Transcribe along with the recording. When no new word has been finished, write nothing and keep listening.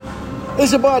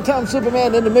It's your boy Tom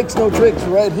Superman in the mix, no tricks.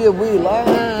 Right here, we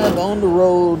live on the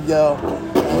road, y'all.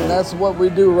 And that's what we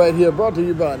do right here. Brought to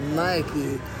you by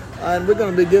Nike. And we're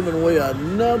going to be giving away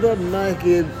another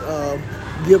Nike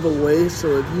giveaway.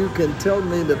 So if you can tell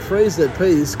me the phrase that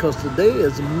pays, because today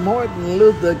is Martin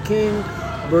Luther King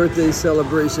birthday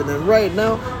celebration. And right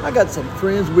now, I got some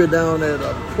friends. We're down at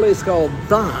a place called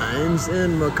Vines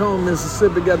in Macomb,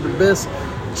 Mississippi. Got the best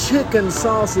chicken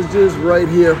sausages right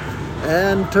here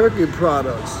and turkey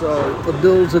products. So for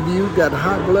those of you who got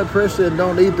high blood pressure and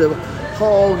don't eat the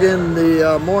hog in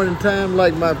the morning time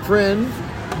like my friend,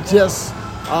 he was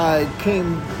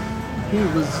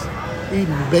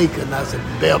eating bacon. I said,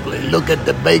 Beverly, look at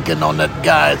the bacon on that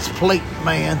guy's plate,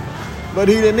 man. But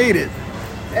he didn't eat it.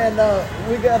 And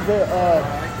we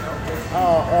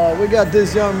got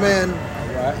this young man,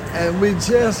 and we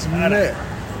just met.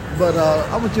 But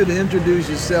I want you to introduce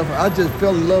yourself. I just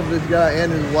fell in love with this guy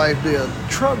and his wife. They're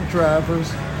truck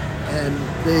drivers, and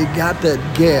they got that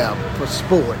gab for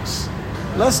sports.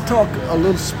 Let's talk a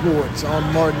little sports on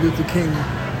Martin Luther King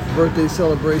birthday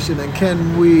celebration, and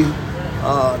can we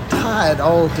tie it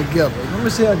all together? Let me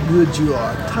see how good you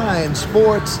are tying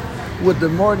sports with the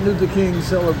Martin Luther King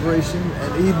celebration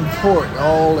and eating pork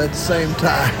all at the same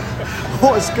time.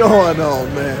 What's going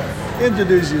on, man?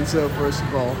 Introduce yourself first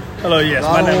of all. Hello, yes,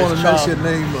 my name is Charles. Your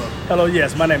name up. Hello,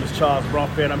 yes, my name is Charles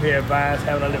Brumfield. I'm here at Vines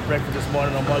having a little breakfast this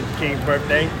morning on Martin Luther King's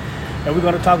birthday, and we're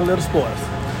going to talk a little sports.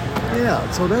 Yeah,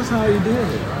 so that's how you did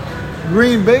it.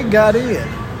 Green Bay got in.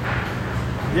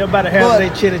 You're about to have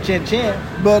their chin.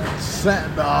 But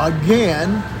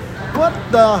again, what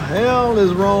the hell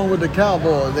is wrong with the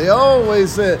Cowboys? They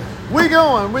always said, we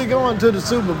going to the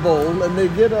Super Bowl, and they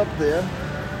get up there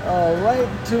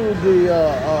right to the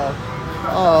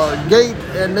gate,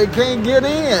 and they can't get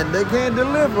in. They can't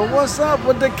deliver. What's up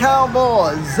with the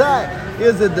Cowboys? Zach,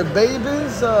 is it the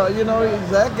babies?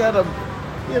 Zach got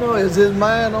is his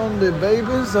mind on the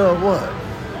babies or what?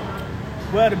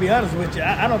 Well, to be honest with you,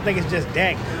 I don't think it's just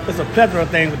Dak. It's a plethora of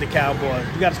things with the Cowboys.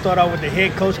 You got to start off with the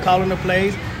head coach calling the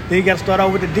plays. Then you got to start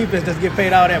off with the defense that's get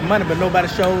paid all that money, but nobody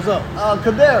shows up.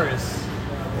 Chavuris,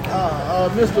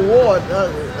 Mr. Ward,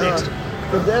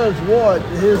 Chavuris Ward,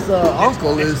 his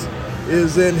uncle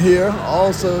is in here.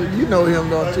 Also, you know him,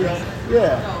 don't you?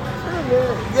 Yeah.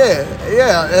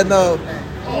 And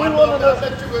we want to know.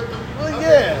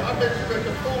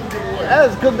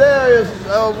 As Chavuris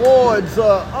Ward's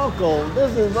uncle,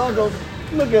 this is uncle.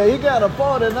 Look at, he got a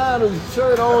 49ers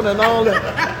shirt on and all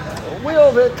that. We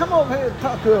over here, come over here and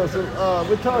talk to us.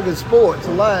 We're talking sports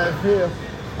live here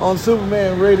on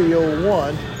Superman Radio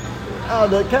 1.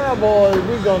 The Cowboys,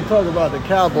 we're going to talk about the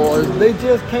Cowboys. They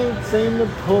just can't seem to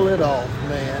pull it off,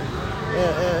 man.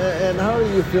 And how do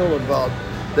you feel about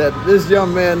that? This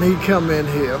young man, he come in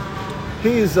here.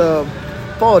 He's a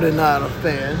 49er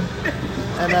fan.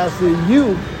 And I see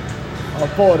you a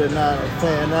 49er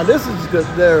fan. Now, this is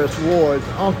Chavuris Ward's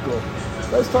uncle.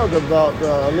 Let's talk about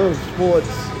a little sports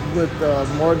with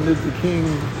Martin Luther King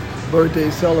birthday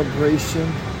celebration.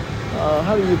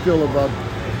 How do you feel about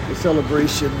the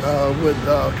celebration with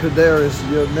Chavuris,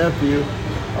 your nephew,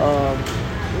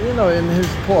 in his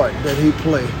part that he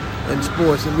played in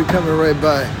sports? And we're coming right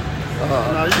by.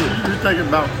 You think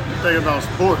about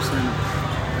sports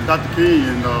and Dr. King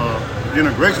and the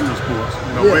integration of sports.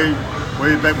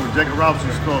 Way back when Jackie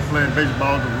Robinson started playing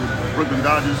baseball with the Brooklyn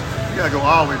Dodgers. You gotta go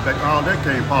all the way back. All that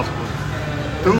came possible.